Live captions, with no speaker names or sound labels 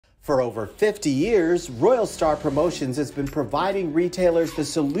For over 50 years, Royal Star Promotions has been providing retailers the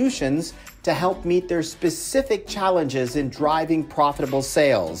solutions to help meet their specific challenges in driving profitable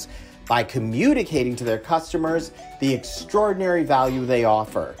sales by communicating to their customers the extraordinary value they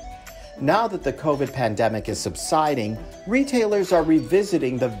offer. Now that the COVID pandemic is subsiding, retailers are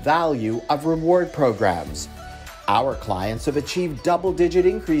revisiting the value of reward programs. Our clients have achieved double-digit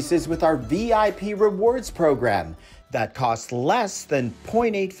increases with our VIP Rewards program that costs less than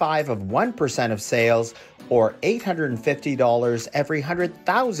 0.85 of 1% of sales or $850 every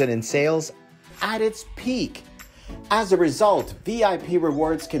 100,000 in sales at its peak. As a result, VIP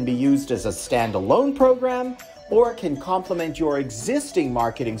Rewards can be used as a standalone program or can complement your existing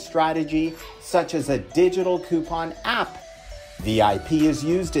marketing strategy, such as a digital coupon app. VIP is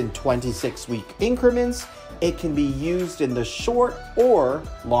used in 26-week increments. It can be used in the short or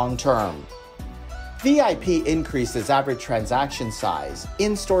long term. VIP increases average transaction size,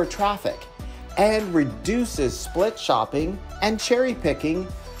 in-store traffic, and reduces split shopping and cherry picking,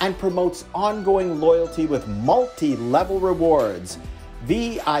 and promotes ongoing loyalty with multi-level rewards.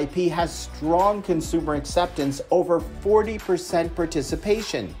 VIP has strong consumer acceptance, over 40%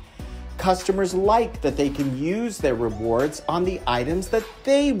 participation. Customers like that they can use their rewards on the items that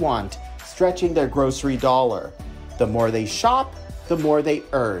they want, stretching their grocery dollar. The more they shop, the more they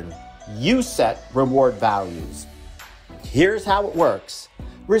earn. You set reward values. Here's how it works.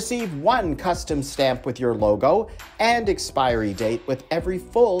 Receive one custom stamp with your logo and expiry date with every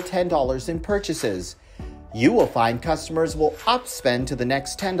full $10 in purchases. You will find customers will upspend to the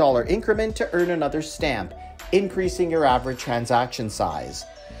next $10 increment to earn another stamp, increasing your average transaction size.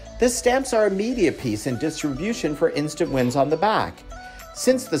 The stamps are a media piece and distribution for instant wins on the back.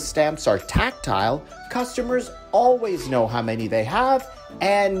 Since the stamps are tactile, customers always know how many they have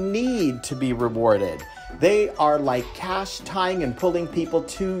and need to be rewarded. They are like cash tying and pulling people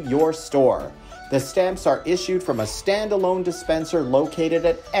to your store. The stamps are issued from a standalone dispenser located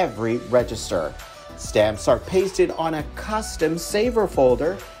at every register. Stamps are pasted on a custom saver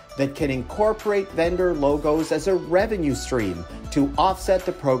folder that can incorporate vendor logos as a revenue stream to offset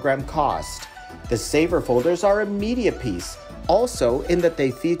the program cost. The saver folders are a media piece, also in that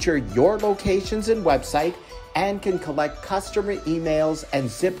they feature your locations and website and can collect customer emails and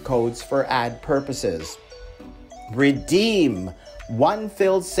zip codes for ad purposes. Redeem one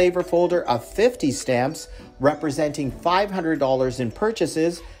filled saver folder of 50 stamps representing $500 in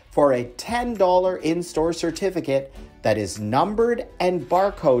purchases for a $10 in-store certificate that is numbered and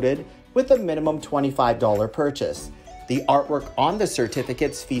barcoded with a minimum $25 purchase. The artwork on the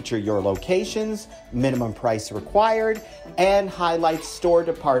certificates feature your locations, minimum price required, and highlights store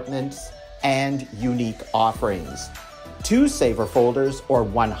departments and unique offerings. 2 saver folders or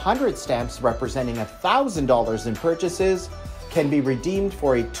 100 stamps representing $1,000 in purchases can be redeemed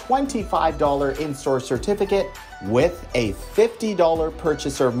for a $25 in-store certificate with a $50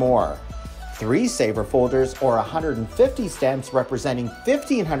 purchase or more. 3 saver folders or 150 stamps representing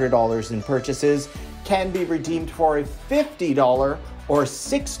 $1,500 in purchases can be redeemed for a $50 or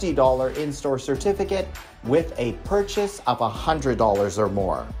 $60 in-store certificate with a purchase of $100 or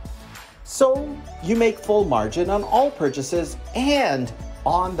more. So you make full margin on all purchases and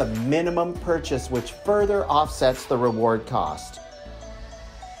on the minimum purchase, which further offsets the reward cost.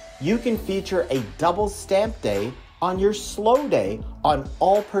 You can feature a double stamp day on your slow day on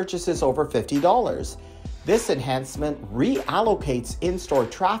all purchases over $50. This enhancement reallocates in-store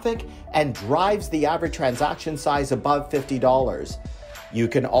traffic and drives the average transaction size above $50. You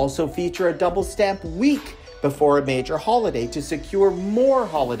can also feature a double stamp week before a major holiday to secure more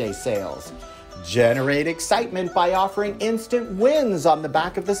holiday sales. Generate excitement by offering instant wins on the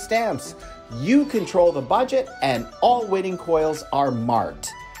back of the stamps. You control the budget and all winning coils are marked.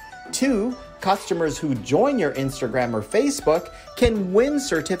 2, customers who join your Instagram or Facebook can win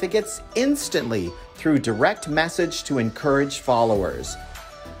certificates instantly through direct message to encourage followers.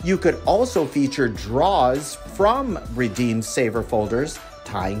 You could also feature draws from redeemed saver folders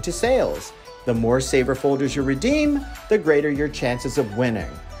tying to sales. The more saver folders you redeem, the greater your chances of winning.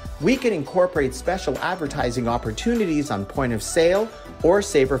 We can incorporate special advertising opportunities on point of sale or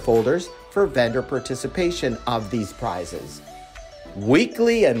saver folders for vendor participation of these prizes.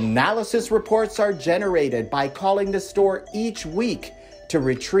 Weekly analysis reports are generated by calling the store each week to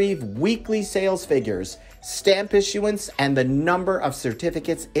retrieve weekly sales figures, stamp issuance, and the number of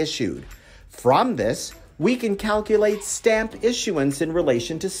certificates issued. From this, we can calculate stamp issuance in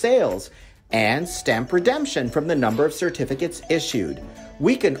relation to sales and stamp redemption from the number of certificates issued.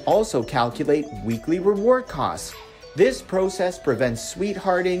 We can also calculate weekly reward costs This process prevents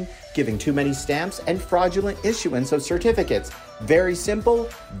sweethearting, giving too many stamps, and fraudulent issuance of certificates. Very simple,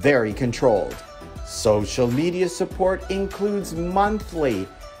 very controlled. Social media support includes monthly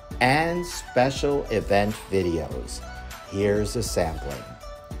and special event videos. Here's a sampling.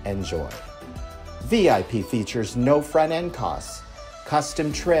 Enjoy. VIP features no front-end costs,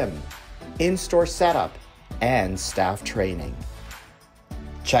 custom trim, in-store setup, and staff training.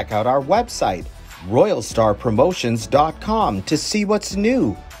 Check out our website, RoyalStarPromotions.com, to see what's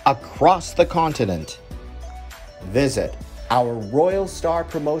new across the continent. Visit our Royal Star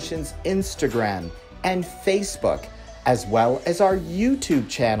Promotions Instagram and Facebook, as well as our YouTube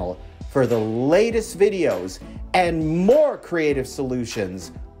channel for the latest videos and more creative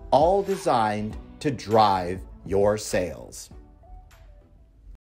solutions, all designed to drive your sales.